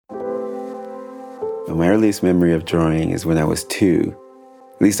My earliest memory of drawing is when I was 2.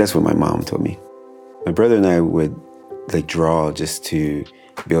 At least that's what my mom told me. My brother and I would draw just to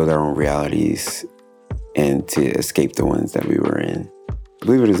build our own realities and to escape the ones that we were in. I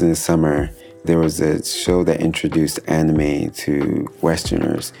believe it was in the summer, there was a show that introduced anime to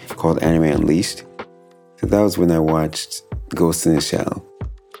Westerners called Anime Unleashed. So that was when I watched Ghost in the Shell.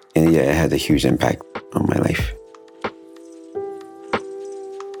 And yeah, it had a huge impact on my life.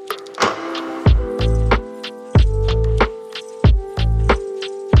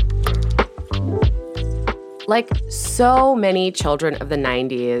 Like so many children of the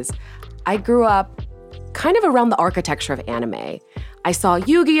 90s, I grew up kind of around the architecture of anime. I saw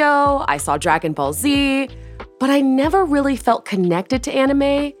Yu-Gi-Oh!, I saw Dragon Ball Z, but I never really felt connected to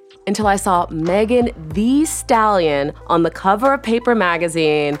anime until I saw Megan Thee Stallion on the cover of Paper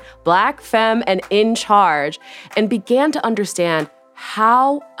Magazine, Black Femme and In Charge, and began to understand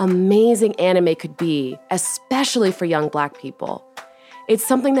how amazing anime could be, especially for young Black people. It's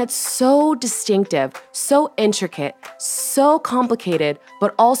something that's so distinctive, so intricate, so complicated,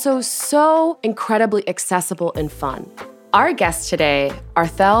 but also so incredibly accessible and fun. Our guest today,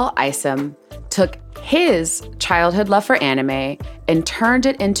 Arthel Isom, took his childhood love for anime and turned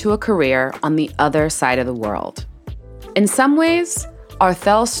it into a career on the other side of the world. In some ways,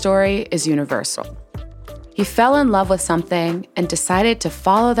 Arthel's story is universal. He fell in love with something and decided to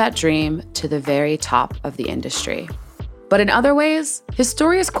follow that dream to the very top of the industry. But in other ways, his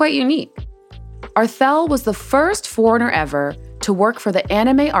story is quite unique. Arthel was the first foreigner ever to work for the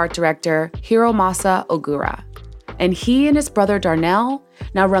anime art director Hiromasa Ogura. And he and his brother Darnell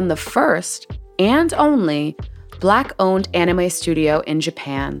now run the first and only Black-owned anime studio in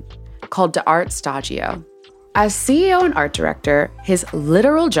Japan called D'Art Stagio. As CEO and art director, his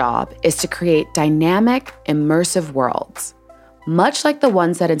literal job is to create dynamic, immersive worlds, much like the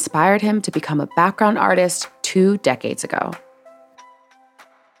ones that inspired him to become a background artist 2 decades ago.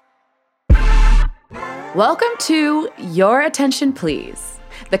 Welcome to Your Attention Please,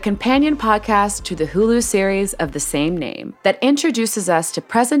 the companion podcast to the Hulu series of the same name that introduces us to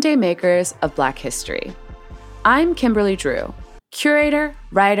present-day makers of Black history. I'm Kimberly Drew, curator,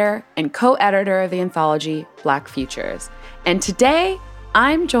 writer, and co-editor of the anthology Black Futures. And today,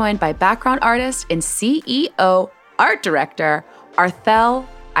 I'm joined by background artist and CEO art director Arthel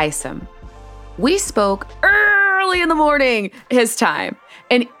Isom. We spoke early in the morning his time,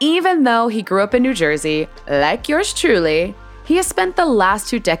 and even though he grew up in New Jersey, like yours truly, he has spent the last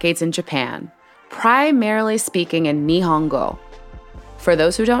 2 decades in Japan, primarily speaking in Nihongo. For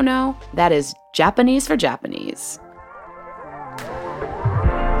those who don't know, that is Japanese for Japanese.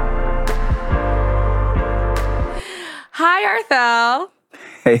 Hi, Arthel.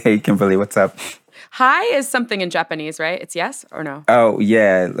 Hey, Kimberly, what's up? Hi is something in Japanese, right? It's yes or no? Oh,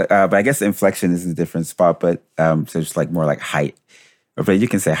 yeah. But I guess inflection is a different spot, but so it's more like height. But you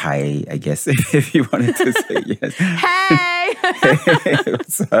can say hi, I guess, if you wanted to say yes. Hey! Hey,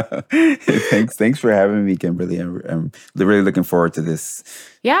 what's up? Thanks for having me, Kimberly. I'm really looking forward to this.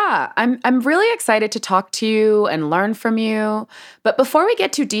 Yeah, I'm really excited to talk to you and learn from you. But before we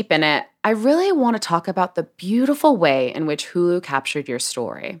get too deep in it, I really want to talk about the beautiful way in which Hulu captured your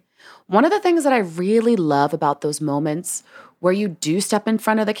story. One of the things that I really love about those moments where you do step in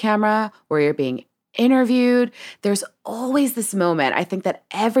front of the camera, where you're being interviewed, there's always this moment I think that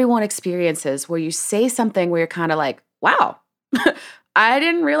everyone experiences where you say something where you're kind of like, wow, I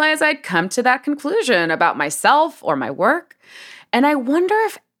didn't realize I'd come to that conclusion about myself or my work. And I wonder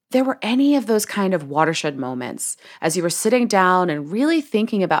if there were any of those kind of watershed moments as you were sitting down and really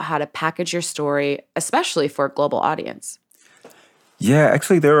thinking about how to package your story, especially for a global audience. Yeah,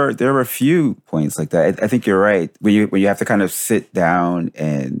 actually, there were a few points like that. I think you're right. When you have to kind of sit down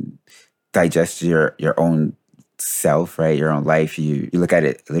and digest your own self, right? Your own life. You look at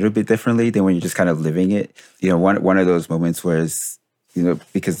it a little bit differently than when you're just kind of living it. One of those moments was,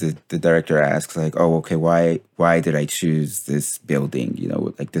 because the director asks like, oh, okay, why did I choose this building?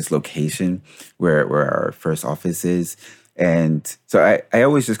 Like this location where our first office is. And so I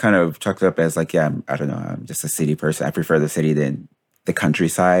always just kind of chalked it up as like, yeah, I don't know, I'm just a city person. I prefer the city than the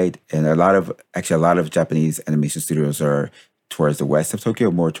countryside. And a lot of Japanese animation studios are towards the west of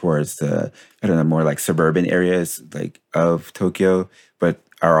Tokyo, more towards more like suburban areas like of Tokyo. But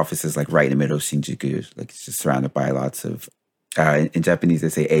our office is like right in the middle of Shinjuku. Like it's just surrounded by lots of, in Japanese they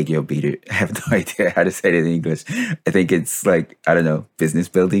say Eigyo Biru. I have no idea how to say it in English. I think it's like, I don't know, business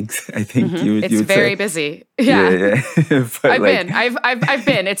buildings. I think you would It's very say. busy. Yeah. But I've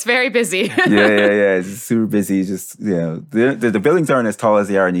been. It's very busy. yeah. It's super busy. Just, the buildings aren't as tall as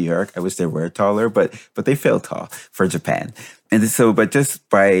they are in New York. I wish they were taller, but they feel tall for Japan. And so, but just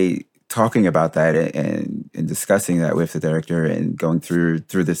by talking about that and discussing that with the director and going through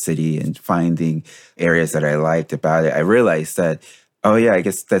the city and finding areas that I liked about it, I realized that, oh yeah, I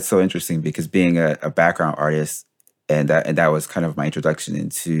guess that's so interesting because being a background artist and that was kind of my introduction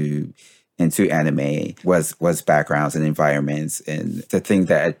into anime was backgrounds and environments and the thing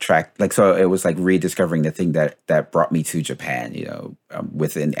that so it was like rediscovering the thing that brought me to Japan,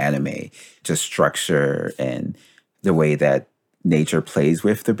 within anime, just structure and the way that nature plays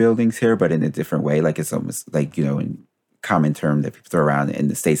with the buildings here, but in a different way. Like it's almost like, in common term that people throw around in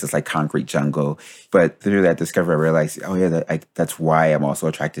the States, it's like concrete jungle. But through that discovery, I realized, oh yeah, that's why I'm also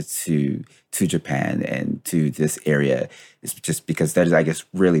attracted to Japan and to this area. It's just because that is, I guess,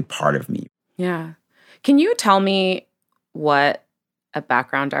 really part of me. Yeah. Can you tell me what a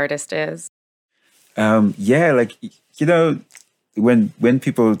background artist is? Yeah, like, when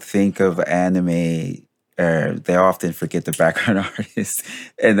people think of anime, they often forget the background artist,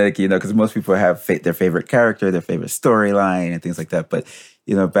 and because most people have their favorite character, their favorite storyline, and things like that. But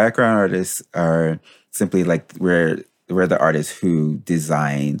background artists are simply like we're the artists who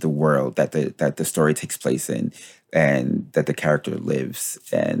design the world that the story takes place in, and that the character lives.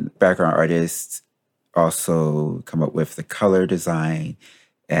 And background artists also come up with the color design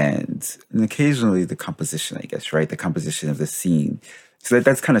and occasionally the composition, I guess, right? The composition of the scene. So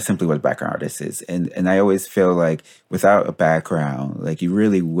that's kind of simply what a background artist is. And I always feel like without a background, like you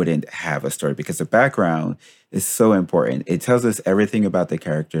really wouldn't have a story because the background is so important. It tells us everything about the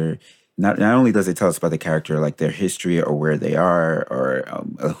character. Not only does it tell us about the character, like their history or where they are or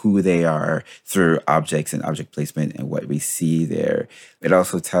who they are through objects and object placement and what we see there. It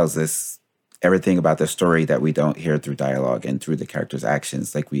also tells us everything about the story that we don't hear through dialogue and through the character's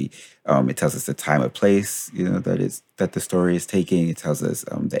actions. Like it tells us the time of place, that the story is taking. It tells us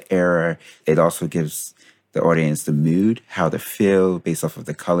the era. It also gives the audience the mood, how to feel based off of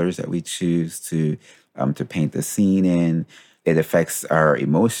the colors that we choose to paint the scene in. It affects our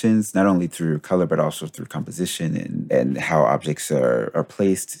emotions, not only through color, but also through composition and how objects are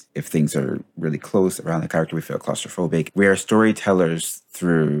placed. If things are really close around the character, we feel claustrophobic. We are storytellers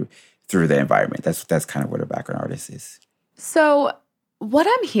through the environment. That's kind of what a background artist is. So what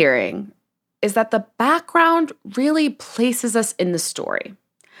I'm hearing is that the background really places us in the story.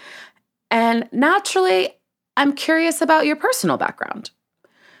 And naturally, I'm curious about your personal background.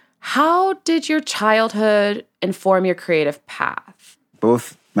 How did your childhood inform your creative path?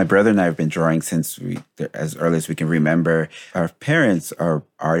 Both my brother and I have been drawing since as early as we can remember. Our parents are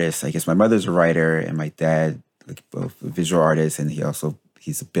artists. I guess my mother's a writer and my dad, like both a visual artist, and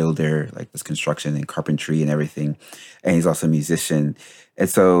he's a builder, like with construction and carpentry and everything. And he's also a musician. And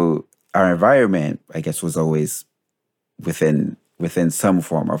so our environment, I guess, was always within some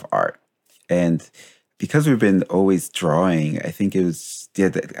form of art. And because we've been always drawing, I think it was, I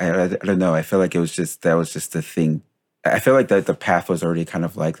don't know. I feel like that was just the thing. I feel like that the path was already kind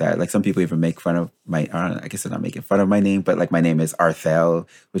of like that. Like some people even make fun of I guess they're not making fun of my name, but like my name is Arthel,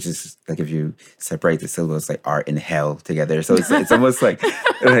 which is like if you separate the syllables, like art and hell together. So it's almost like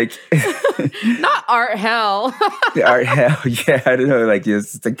not art hell. Art hell, yeah. I don't know, like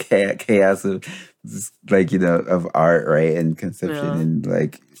it's the chaos of like of art, right, and conception, and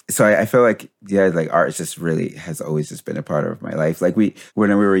like. So I feel like, yeah, like art just really has always just been a part of my life. Like when we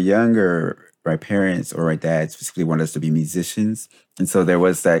were younger, my parents or my dad specifically wanted us to be musicians. And so there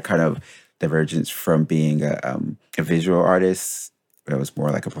was that kind of divergence from being a visual artist. I was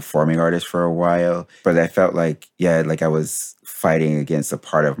more like a performing artist for a while. But I felt like, yeah, like I was fighting against a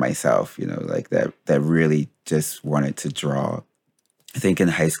part of myself, like that really just wanted to draw. I think in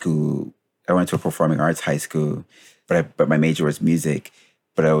high school, I went to a performing arts high school, but my major was music.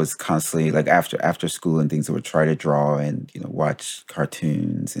 But I was constantly, like, after school and things, I would try to draw and, watch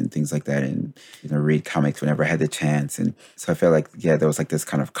cartoons and things like that and, read comics whenever I had the chance. And so I felt like, yeah, there was like this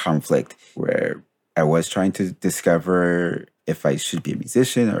kind of conflict where I was trying to discover if I should be a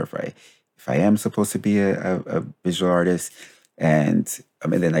musician or if I am supposed to be a visual artist. And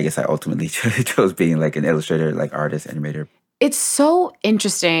then I guess I ultimately chose being like an illustrator, like artist, animator. It's so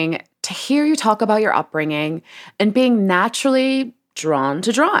interesting to hear you talk about your upbringing and being naturally drawn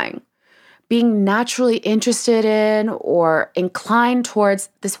to drawing, being naturally interested in or inclined towards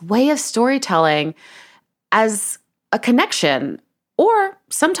this way of storytelling as a connection or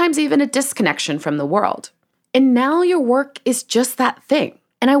sometimes even a disconnection from the world. And now your work is just that thing.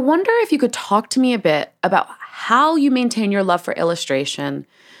 And I wonder if you could talk to me a bit about how you maintain your love for illustration,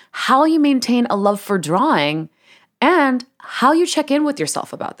 how you maintain a love for drawing, and how you check in with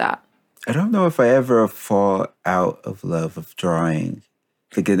yourself about that. I don't know if I ever fall out of love of drawing.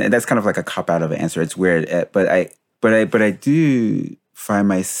 And that's kind of like a cop out of an answer. It's weird, but I do find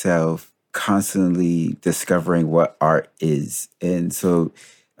myself constantly discovering what art is. And so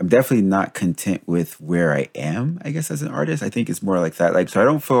I'm definitely not content with where I am, I guess, as an artist. I think it's more like that. Like, so I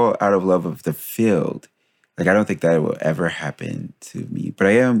don't fall out of love of the field. Like, I don't think that will ever happen to me. But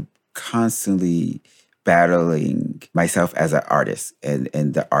I am constantly battling myself as an artist and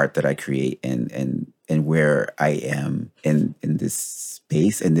the art that I create and where I am in this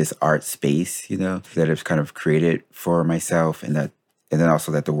space, in this art space, you know, that I've kind of created for myself, and then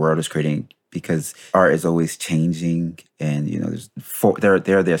also that the world is creating, because art is always changing. And, you know, there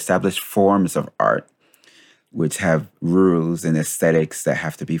are the established forms of art which have rules and aesthetics that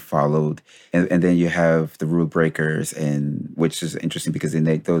have to be followed. And then you have the rule breakers, and which is interesting because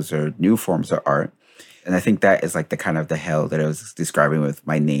those are new forms of art. And I think that is like the kind of the hell that I was describing with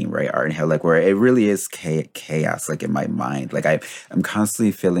my name, right? Art and hell, like where it really is chaos, like in my mind. Like I'm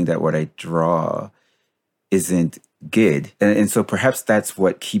constantly feeling that what I draw isn't good. And so perhaps that's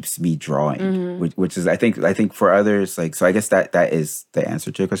what keeps me drawing, which is, I think for others, like, so I guess that is the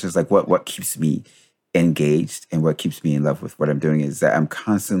answer to your question, is like what keeps me engaged and what keeps me in love with what I'm doing is that I'm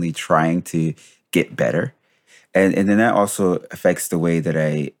constantly trying to get better. And then that also affects the way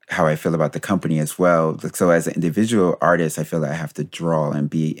that how I feel about the company as well. So as an individual artist, I feel that I have to draw and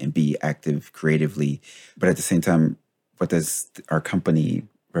be active creatively. But at the same time, what does our company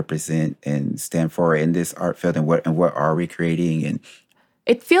represent and stand for in this art field, and what are we creating? And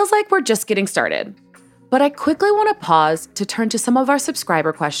it feels like we're just getting started. But I quickly want to pause to turn to some of our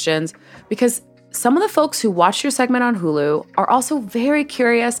subscriber questions, because some of the folks who watched your segment on Hulu are also very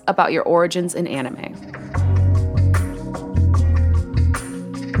curious about your origins in anime.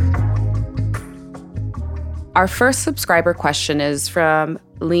 Our first subscriber question is from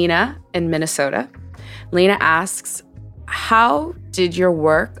Lena in Minnesota. Lena asks, how did your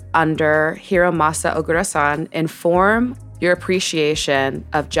work under Hiromasa Ogura-san inform your appreciation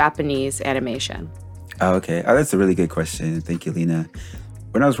of Japanese animation? Oh, okay. Oh, that's a really good question. Thank you, Lena.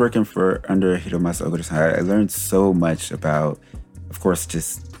 When I was working under Hiromasa Ogura-san, I learned so much about, of course,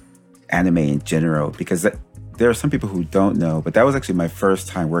 just anime in general, because there are some people who don't know, but that was actually my first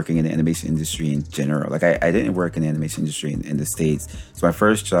time working in the animation industry in general. Like, I didn't work in the animation industry in the States. So my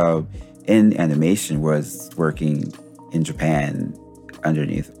first job in animation was working in Japan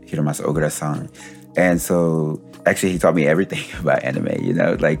underneath Hiromasa Ogura-san. And so actually he taught me everything about anime, you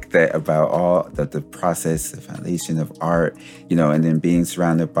know, like that, about all the process, the foundation of art, you know, and then being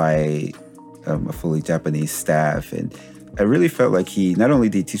surrounded by a fully Japanese staff. And I really felt like he not only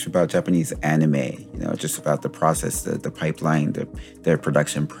did he teach about Japanese anime, you know, just about the process, the pipeline, their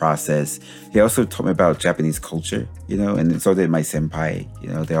production process. He also taught me about Japanese culture, you know, and so did my senpai. You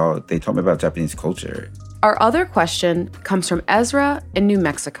know, they taught me about Japanese culture. Our other question comes from Ezra in New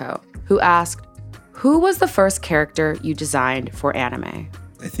Mexico, who asked, who was the first character you designed for anime?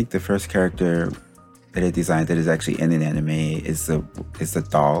 I think the first character that I designed that is actually in an anime is the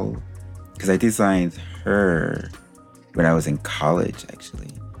doll, because I designed her when I was in college, actually.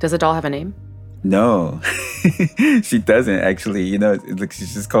 Does the doll have a name? No, she doesn't actually. You know,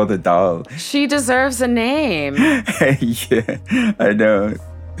 she's just called a doll. She deserves a name. Yeah, I know.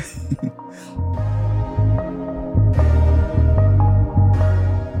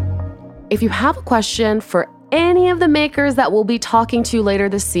 If you have a question for any of the makers that we'll be talking to later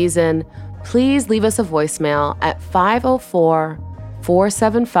this season, please leave us a voicemail at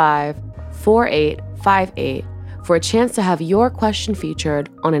 504-475-4858 for a chance to have your question featured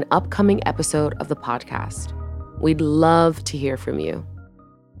on an upcoming episode of the podcast. We'd love to hear from you.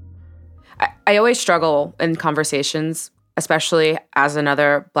 I always struggle in conversations, especially as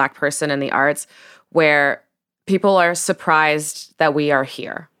another Black person in the arts, where people are surprised that we are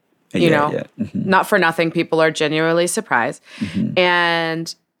here. You know, Mm-hmm. Not for nothing, people are genuinely surprised. Mm-hmm.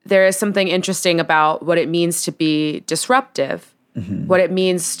 And there is something interesting about what it means to be disruptive, mm-hmm. what it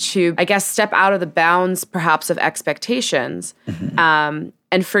means to, I guess, step out of the bounds, perhaps, of expectations. Mm-hmm.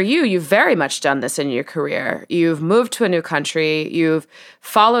 And for you, you've very much done this in your career. You've moved to a new country. You've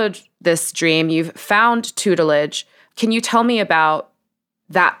followed this dream. You've found tutelage. Can you tell me about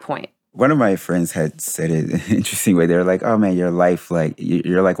that point? One of my friends had said it in an interesting way. They were like, oh man, your life, like,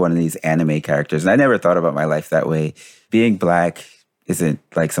 you're like one of these anime characters. And I never thought about my life that way. Being Black isn't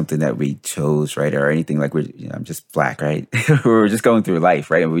like something that we chose, right? Or anything like I'm just Black, right? We're just going through life,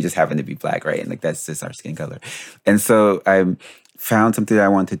 right? And we just happen to be Black, right? And like, that's just our skin color. And so I found something that I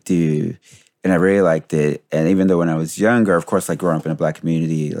wanted to do, and I really liked it. And even though when I was younger, of course, like growing up in a Black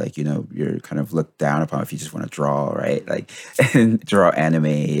community, like, you know, you're kind of looked down upon if you just want to draw, right? Like, and draw anime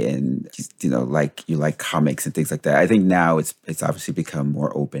and, you know, like you like comics and things like that. I think now it's obviously become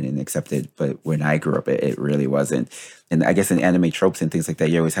more open and accepted. But when I grew up, it really wasn't. and I guess in anime tropes and things like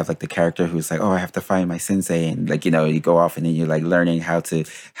that, you always have like the character who's like, oh, I have to find my sensei, and like you go off and then you're like learning how to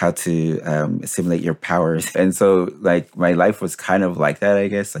assimilate your powers. And so like my life was kind of like that, I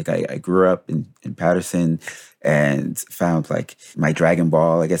guess. Like I grew up in Patterson and found like my Dragon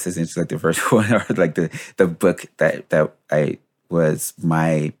Ball, I guess is like the first one, or like the book that I was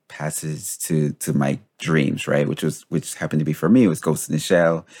my passage to my dreams, right? Which happened to be for me was Ghost in the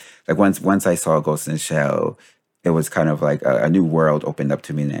Shell. Like once I saw Ghost in the Shell, it was kind of like a new world opened up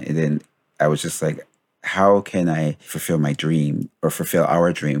to me. And then I was just like, how can I fulfill my dream or fulfill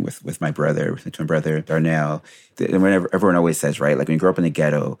our dream with my brother, with my twin brother, Darnell? And whenever everyone always says, right, like when you grow up in the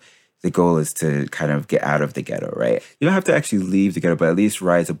ghetto, the goal is to kind of get out of the ghetto, right? You don't have to actually leave the ghetto, but at least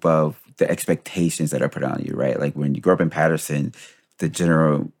rise above the expectations that are put on you, right? Like when you grow up in Patterson, the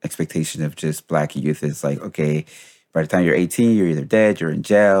general expectation of just Black youth is like, okay, by the time you're 18, you're either dead, you're in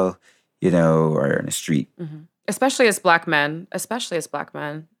jail, or in the street. Mm-hmm. Especially as Black men.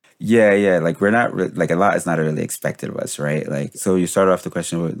 Yeah. Like we're not like a lot is not really expected of us, right? Like so, you start off the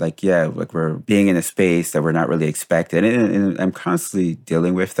question with like, yeah, like we're being in a space that we're not really expected, and I'm constantly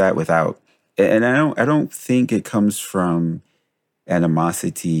dealing with that and I don't think it comes from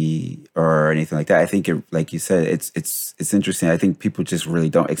animosity or anything like that. I think it, like you said, it's interesting. I think people just really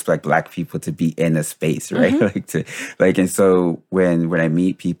don't expect Black people to be in a space, right? Mm-hmm. And so when I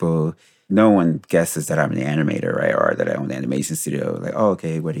meet people, no one guesses that I'm an animator, right? Or that I own an animation studio. Like, oh,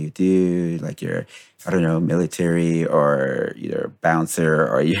 okay, what do you do? Like you're, I don't know, military, or you're a bouncer,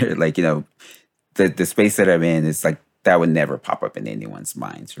 or you're like, the space that I'm in is like, that would never pop up in anyone's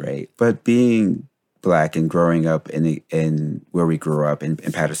minds, right? But being Black and growing up in where we grew up in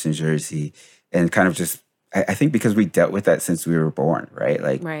Patterson, Jersey, and kind of just, I think because we dealt with that since we were born, right?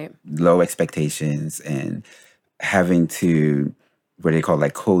 Like low expectations and having to, what they call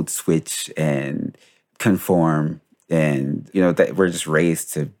like code switch and conform, and that we're just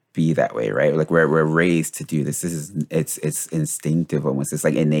raised to be that way, right? Like we're raised to do this. It's instinctive almost. It's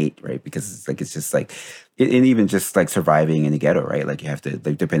like innate, right? Because it's just like, and even just like surviving in the ghetto, right? Like you have to,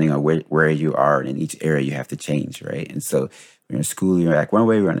 like depending on where you are, and in each area you have to change, right? And so when you're in school, you act one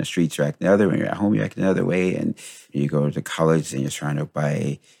way. When you're on the streets, you act the other. When you're at home, you act another way. And you go to college and you're surrounded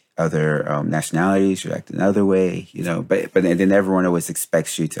by other nationalities, you act another way, but then everyone always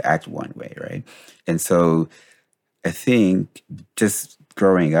expects you to act one way, right? And so I think just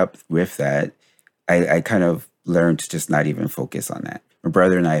growing up with that, I kind of learned to just not even focus on that. My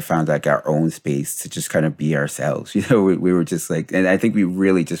brother and I found like our own space to just kind of be ourselves. We were just like, and I think we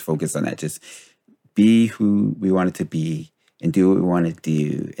really just focused on that, just be who we wanted to be and do what we want to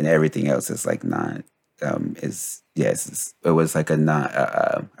do, and everything else is like not it was like a not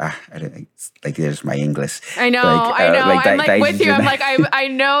I don't like there's my English. I know. I'm like with you. I'm like I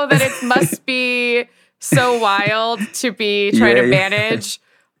know that it must be so wild to be trying to manage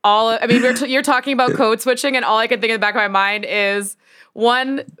all. I mean, you're talking about code switching, and all I can think in the back of my mind is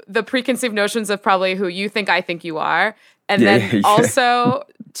one, the preconceived notions of probably who you think I think you are, and then also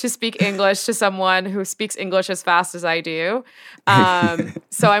to speak English to someone who speaks English as fast as I do.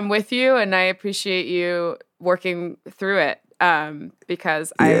 So I'm with you, and I appreciate you working through it,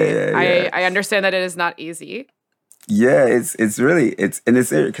 because I understand that it is not easy. Yeah, it's really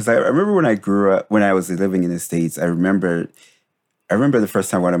because I remember when I grew up, when I was living in the States, I remember the first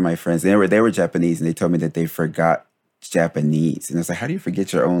time one of my friends, they were Japanese, and they told me that they forgot Japanese. And I was like, how do you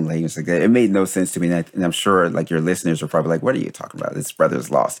forget your own language like that? It made no sense to me. And I'm sure like your listeners are probably like, what are you talking about? This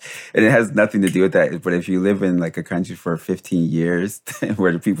brother's lost. And it has nothing to do with that. But if you live in like a country for 15 years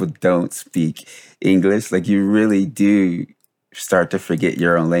where the people don't speak English, like you really do start to forget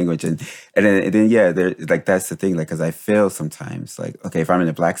your own language. And then like that's the thing. Like, because I feel sometimes like, okay, if I'm in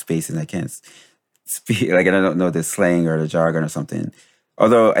a Black space and I can't speak, like, and I don't know the slang or the jargon or something.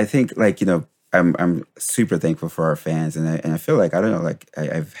 Although I think like, I'm super thankful for our fans, and I feel like, I don't know, like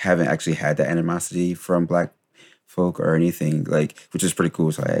I haven't actually had that animosity from Black folk or anything, like, which is pretty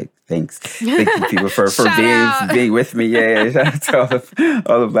cool. So thank people for being with me. Yeah. Shout out to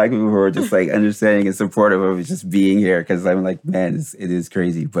all the Black people who are just like understanding and supportive of just being here, because I'm like, man, it is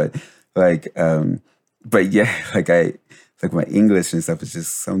crazy, but like, but yeah, like my English and stuff is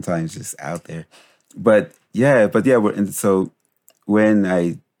just sometimes just out there, but yeah, and so when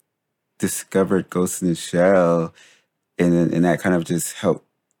I discovered Ghost in the Shell, and that kind of just helped.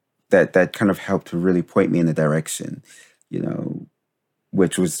 That kind of helped to really point me in the direction,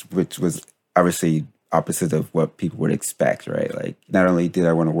 which was obviously opposite of what people would expect, right? Like, not only did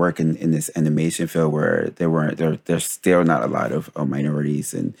I want to work in this animation field where there's still not a lot of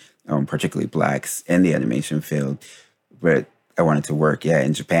minorities and particularly Blacks in the animation field, but I wanted to work,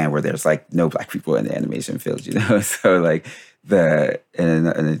 in Japan, where there's like no Black people in the animation field, So like in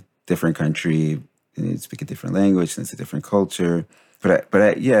a different country, and you speak a different language, and it's a different culture.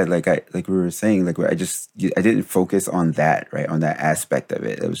 Like we were saying, like I didn't focus on that, right, on that aspect of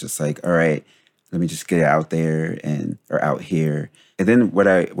it. It was just like, all right, let me just get out there or out here. And then what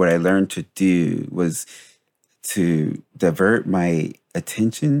I learned to do was to divert my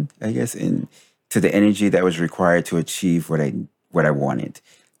attention, I guess, to the energy that was required to achieve what I wanted.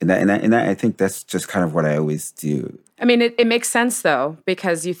 And that I think that's just kind of what I always do. I mean, it makes sense though,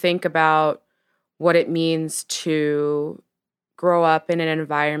 because you think about what it means to grow up in an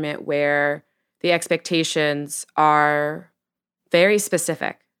environment where the expectations are very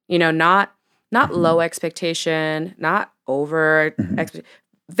specific. Not low expectation, not over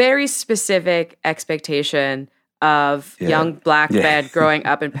very specific expectation of young Black men growing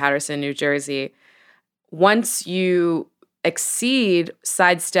up in Paterson, New Jersey. Once you exceed,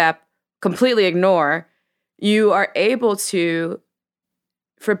 sidestep, completely ignore, you are able to,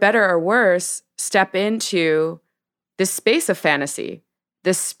 for better or worse, step into this space of fantasy,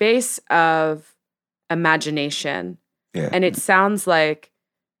 this space of imagination. Yeah. And it sounds like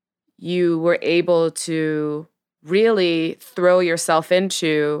you were able to really throw yourself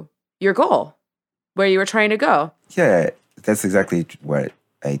into your goal, where you were trying to go. Yeah, that's exactly what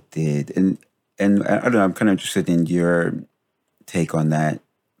I did. And I don't know, I'm kind of interested in your take on that.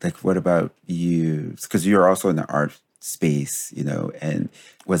 Like, what about you? Because you're also in the art space, and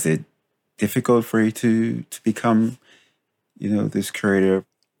was it difficult for you to become, this curator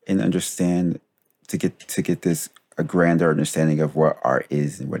and understand, to get this a grander understanding of what art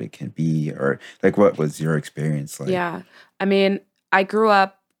is and what it can be? Or like, what was your experience like? Yeah. I mean, I grew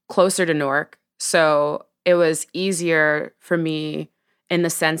up closer to Newark, so it was easier for me in the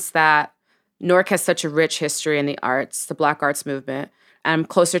sense that Newark has such a rich history in the arts, the Black arts movement. I'm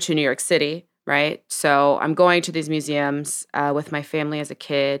closer to New York City, right? So I'm going to these museums with my family as a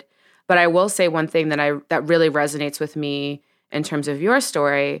kid. But I will say one thing that really resonates with me in terms of your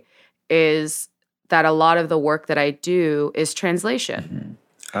story is that a lot of the work that I do is translation.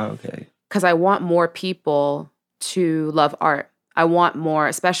 Mm-hmm. Oh, okay. Because I want more people to love art. I want more,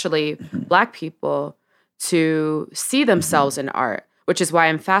 especially Black people, to see themselves in art, which is why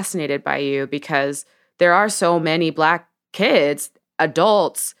I'm fascinated by you, because there are so many Black kids,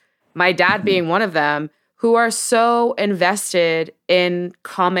 adults, my dad being one of them, who are so invested in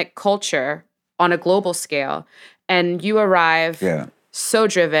comic culture on a global scale. And you arrive so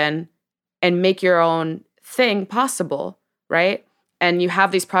driven and make your own thing possible, right? And you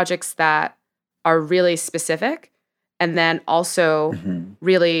have these projects that are really specific and then also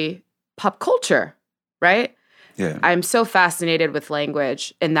really pop culture, right? Yeah. I'm so fascinated with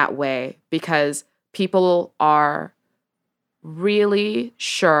language in that way because people are really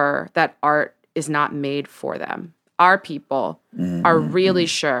sure that art is not made for them. Our people are really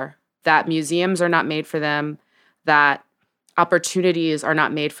sure that museums are not made for them, that opportunities are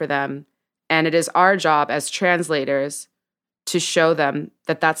not made for them. And it is our job as translators to show them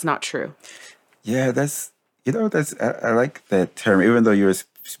that that's not true. Yeah, I like that term, even though you're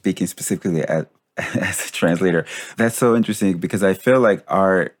speaking specifically as a translator. That's so interesting because I feel like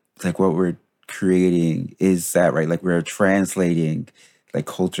art, like what we're creating is that, right? Like we're translating like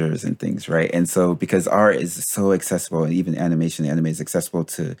cultures and things, right? And so because art is so accessible, and even anime is accessible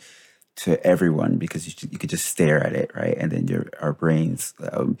to everyone because you could just stare at it, right? And then our brains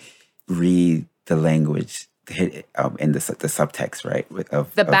read the language in the subtext, right?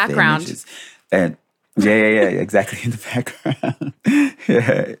 Of the background. The images. And yeah, exactly, in the background.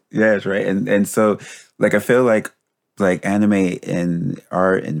 Yes, right. And so like I feel like anime and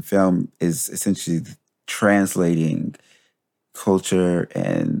art and film is essentially translating culture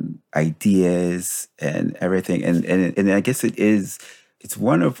and ideas and everything. And I guess it's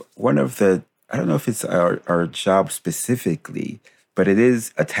one of the, I don't know if it's our job specifically, but it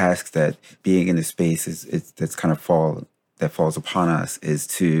is a task that being in the space that's kind of falls upon us, is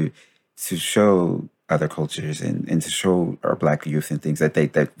to show other cultures and to show our Black youth and things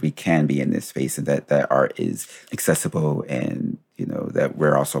that we can be in this space, and that art is accessible, and that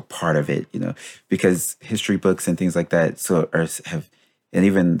we're also part of it, because history books and things like that and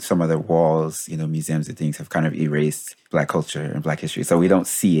even some of the walls, museums and things have kind of erased Black culture and Black history, so we don't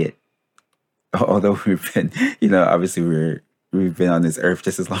see it. Although we've been, obviously we've been on this earth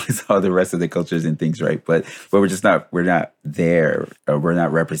just as long as all the rest of the cultures and things, right? But we're not there, or we're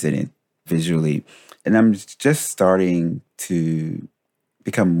not represented visually. And I'm just starting to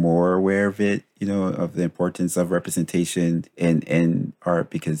become more aware of it, of the importance of representation in art,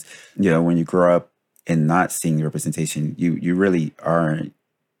 because, when you grow up and not seeing the representation, you really aren't,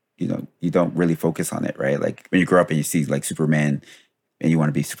 you don't really focus on it, right? Like when you grow up and you see like Superman and you want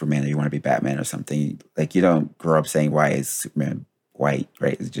to be Superman or you want to be Batman or something, like you don't grow up saying, why is Superman white,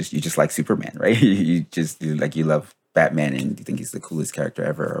 right? It's just, you just like Superman, right? You love Batman and you think he's the coolest character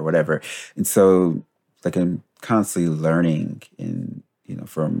ever or whatever. And so like I'm constantly learning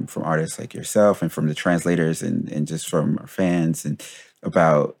from artists like yourself and from the translators and just from our fans and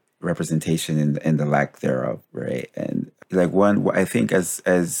about representation and the lack thereof, right? And like I think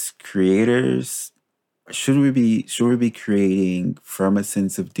as creators, should we be creating from a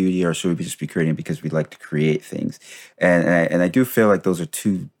sense of duty, or should we just be creating because we like to create things? And I do feel like those are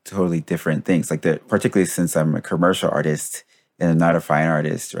two totally different things. Like particularly since I'm a commercial artist and I'm not a fine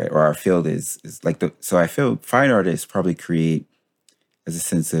artist, right? Or our field is like so I feel fine artists probably create as a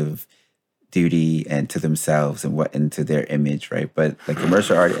sense of duty and to themselves and to their image, right? But like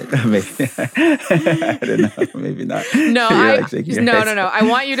commercial art, maybe I don't know, maybe not. No, no. I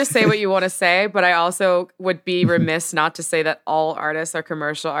want you to say what you want to say, but I also would be remiss not to say that all artists are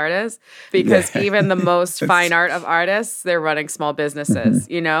commercial artists, because even the most fine art of artists, they're running small businesses,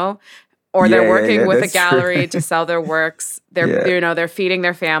 or they're working with a gallery to sell their works. They're feeding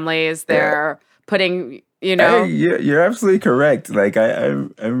their families. They're putting. Hey, you're absolutely correct. Like I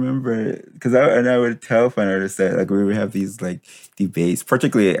remember because I would tell fine artists that like we would have these like debates,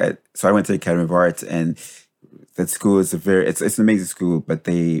 particularly so I went to the Academy of Arts, and that school is it's an amazing school, but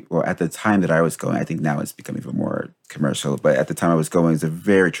at the time that I was going, I think now it's become even more commercial, but at the time I was going, it's a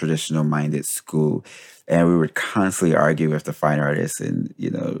very traditional minded school, and we would constantly argue with the fine artists and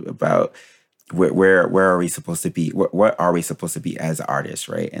about where are we supposed to be? What are we supposed to be as artists,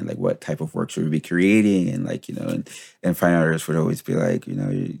 right? And like what type of work should we be creating? And like and fine artists would always be like,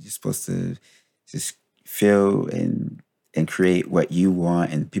 you're supposed to just feel and create what you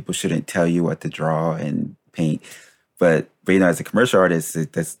want, and people shouldn't tell you what to draw and paint. But as a commercial artist,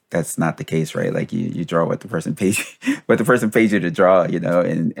 that's not the case, right? Like you draw what the person pays you to draw,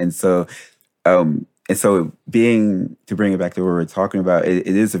 and so to bring it back to what we're talking about, it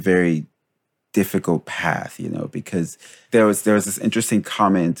is a very difficult path, because there was this interesting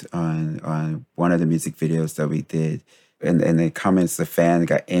comment on one of the music videos that we did, and the comments, the fan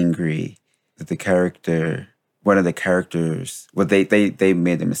got angry that one of the characters, well, they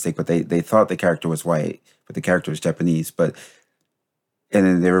made a mistake, but they thought the character was white, but the character was Japanese, and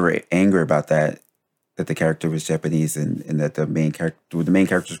then they were very angry about that the character was Japanese and that the main character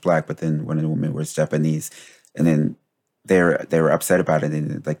was black, but then one of the women was Japanese, and then they were upset about it,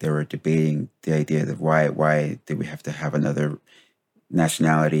 and like they were debating the idea of why did we have to have another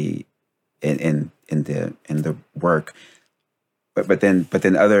nationality in the work, but then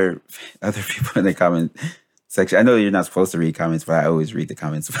other people in the comment section. I know you're not supposed to read comments, but I always read the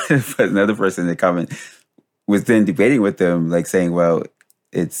comments. But another person in the comment was then debating with them, like saying, well,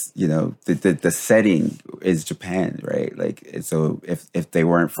 it's the setting is Japan, right? Like so if they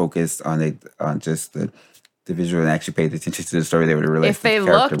weren't focused on just the visual and actually paid attention to the story, they would have realized. If they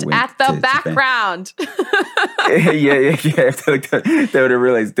looked at the background. yeah. If they would have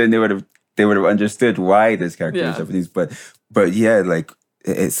realized, then they would have understood why this character is Japanese. But yeah, like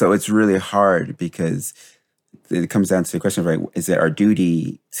so it's really hard because it comes down to the question of like, is it our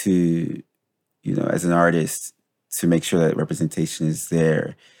duty to, as an artist, to make sure that representation is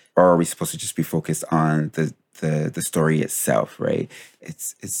there, or are we supposed to just be focused on the story itself, right?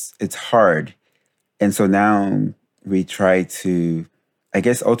 It's hard. And so now we try to, I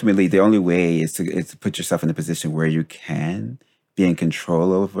guess ultimately the only way is to put yourself in a position where you can be in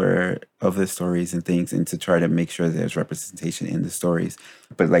control of the stories and things, and to try to make sure there's representation in the stories.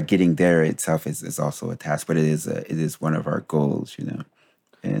 But like getting there itself is also a task, but it is one of our goals,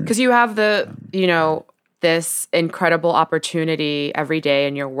 Because you have this incredible opportunity every day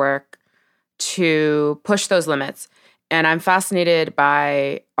in your work to push those limits. And I'm fascinated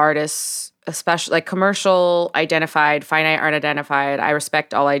by artists, especially like commercial identified, finite art identified. I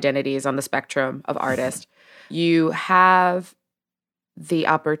respect all identities on the spectrum of artists. You have the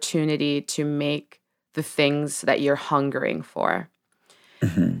opportunity to make the things that you're hungering for.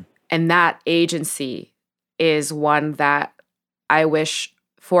 Mm-hmm. And that agency is one that I wish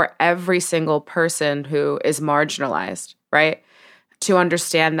for every single person who is marginalized, right? To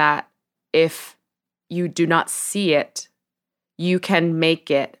understand that if you do not see it, you can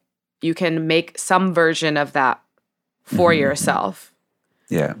make it. You can make some version of that for yourself.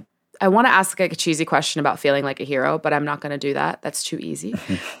 Yeah. I want to ask like a cheesy question about feeling like a hero, but I'm not going to do that. That's too easy.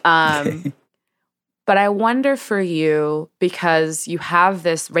 But I wonder for you, because you have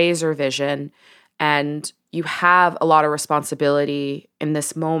this razor vision and you have a lot of responsibility in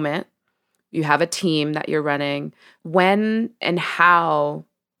this moment You have a team that you're running. When and how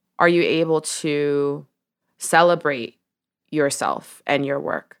are you able to celebrate yourself and your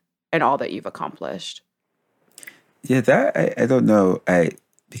work and all that you've accomplished? Yeah, that I don't know.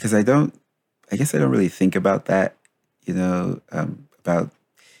 Because I guess I don't really think about that, about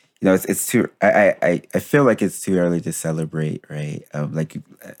it's too. I feel like it's too early to celebrate, right? I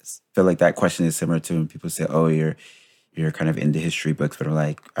feel like that question is similar to when people say, "Oh, you're kind of into history books," but I'm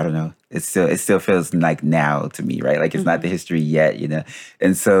like, I don't know. It still feels like now to me, right? Like it's not the history yet,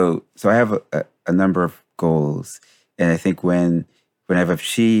 And so I have a number of goals, and I think when I've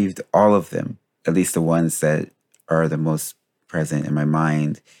achieved all of them, at least the ones that are the most present in my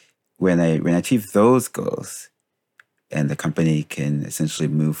mind, when I achieve those goals, and the company can essentially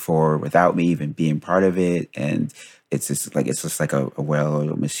move forward without me even being part of it, and it's just like a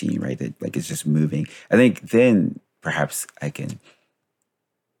well-oiled machine, right? That like it's just moving. I think then perhaps I can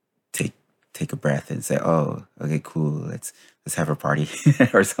take a breath and say, "Oh, okay, cool. Let's have a party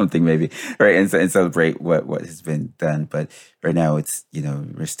or something, maybe, right?" And celebrate what has been done. But right now, it's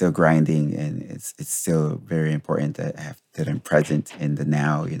we're still grinding, and it's still very important that I'm present in the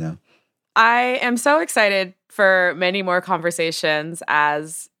now. I am so excited for many more conversations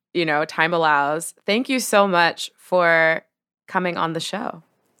as, time allows. Thank you so much for coming on the show.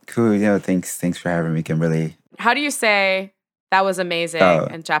 Cool. Thanks for having me, Kimberly. How do you say that was amazing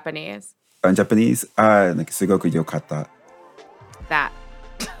in Japanese? In Japanese, すごく良かった。That.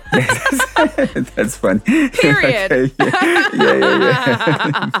 That's funny. Period. Okay,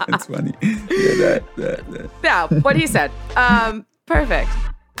 yeah. That's funny. Yeah, that. Yeah, what he said. Perfect.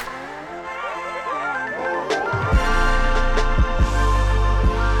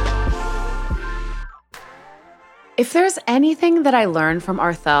 If there's anything that I learned from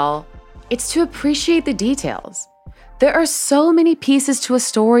Arthel, it's to appreciate the details. There are so many pieces to a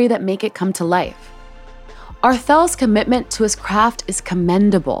story that make it come to life. Arthel's commitment to his craft is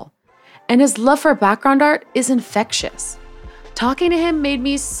commendable, and his love for background art is infectious. Talking to him made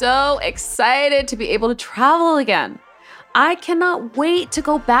me so excited to be able to travel again. I cannot wait to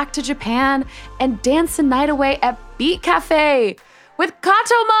go back to Japan and dance the night away at Beat Cafe with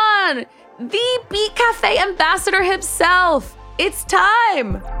Katoman, the Beat Cafe ambassador himself. It's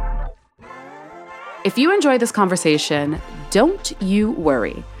time. If you enjoyed this conversation, don't you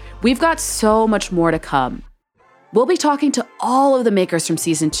worry. We've got so much more to come. We'll be talking to all of the makers from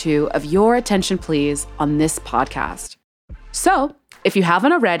season 2 of Your Attention Please on this podcast. So, if you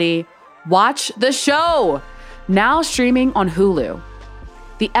haven't already, watch the show, now streaming on Hulu.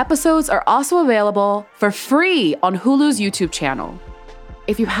 The episodes are also available for free on Hulu's YouTube channel.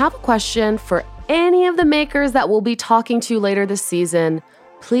 If you have a question for any of the makers that we'll be talking to later this season,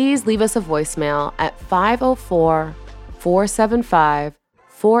 please leave us a voicemail at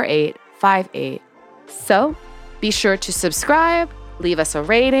 504-475-4858. So, be sure to subscribe, leave us a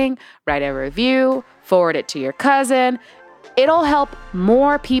rating, write a review, forward it to your cousin. It'll help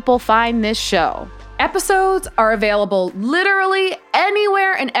more people find this show. Episodes are available literally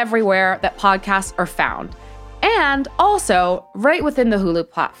anywhere and everywhere that podcasts are found, and also right within the Hulu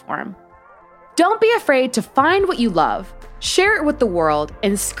platform. Don't be afraid to find what you love, share it with the world,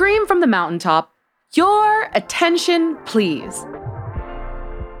 and scream from the mountaintop, "Your attention, please."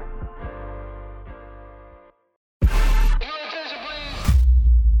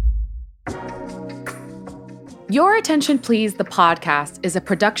 Your Attention Please, the podcast, is a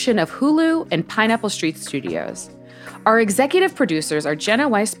production of Hulu and Pineapple Street Studios. Our executive producers are Jenna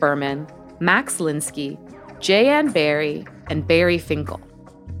Weiss-Berman, Max Linsky, Jayanne Barry, and Barry Finkel.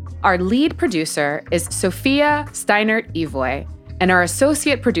 Our lead producer is Sophia Steinert-Evoy, and our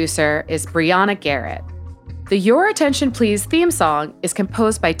associate producer is Brianna Garrett. The Your Attention Please theme song is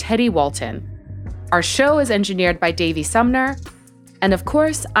composed by Teddy Walton. Our show is engineered by Davey Sumner. And of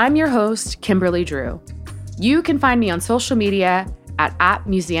course, I'm your host, Kimberly Drew. You can find me on social media at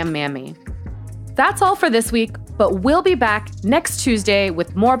 @MuseumMammy. That's all for this week, but we'll be back next Tuesday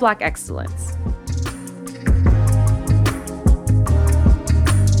with more Black excellence.